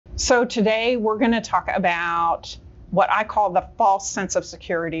So today we're going to talk about what I call the false sense of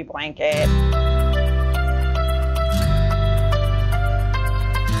security blanket.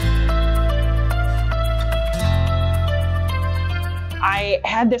 I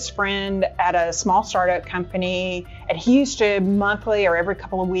had this friend at a small startup company, and he used to monthly or every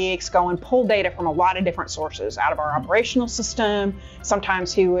couple of weeks go and pull data from a lot of different sources out of our operational system.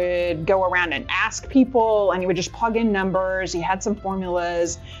 Sometimes he would go around and ask people, and he would just plug in numbers. He had some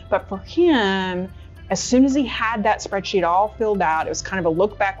formulas, but for him, as soon as he had that spreadsheet all filled out, it was kind of a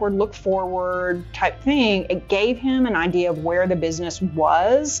look backward, look forward type thing. It gave him an idea of where the business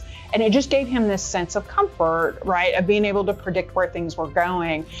was, and it just gave him this sense of comfort, right, of being able to predict where things were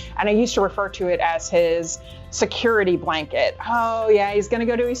going. And I used to refer to it as his security blanket. Oh yeah, he's gonna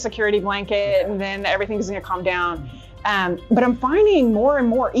go to his security blanket and then everything's gonna calm down. But I'm finding more and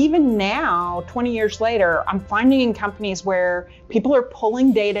more, even now, 20 years later, I'm finding in companies where people are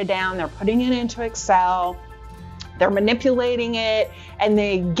pulling data down, they're putting it into Excel, they're manipulating it, and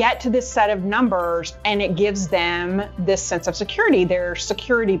they get to this set of numbers, and it gives them this sense of security, their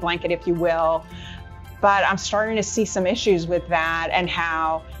security blanket, if you will. But I'm starting to see some issues with that, and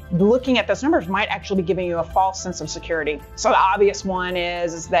how looking at those numbers might actually be giving you a false sense of security. So the obvious one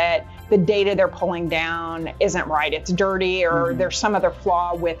is that the data they're pulling down isn't right. It's dirty, or there's some other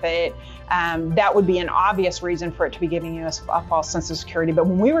flaw with it. That would be an obvious reason for it to be giving you a false sense of security. But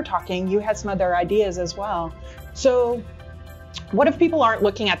when we were talking, you had some other ideas as well. So what if people aren't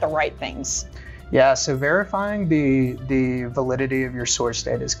looking at the right things? Yeah, so verifying the validity of your source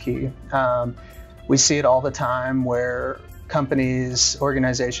data is key. We see it all the time where companies,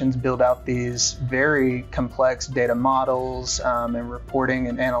 organizations build out these very complex data models and reporting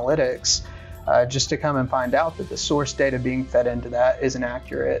and analytics just to come and find out that the source data being fed into that isn't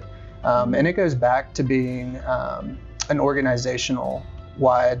accurate. And it goes back to being an organizational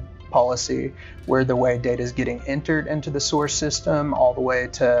wide policy where the way data is getting entered into the source system all the way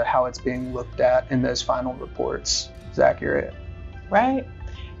to how it's being looked at in those final reports is accurate. Right.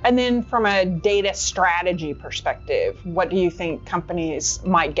 And then from a data strategy perspective, what do you think companies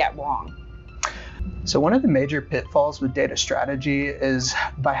might get wrong? So one of the major pitfalls with data strategy is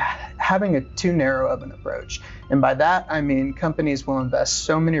by having a too narrow of an approach. And by that, I mean companies will invest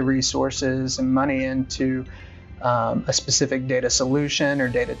so many resources and money into a specific data solution or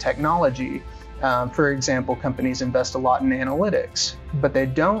data technology. For example, companies invest a lot in analytics, but they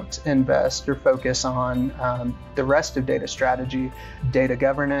don't invest or focus on the rest of data strategy, data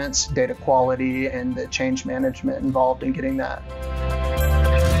governance, data quality, and the change management involved in getting that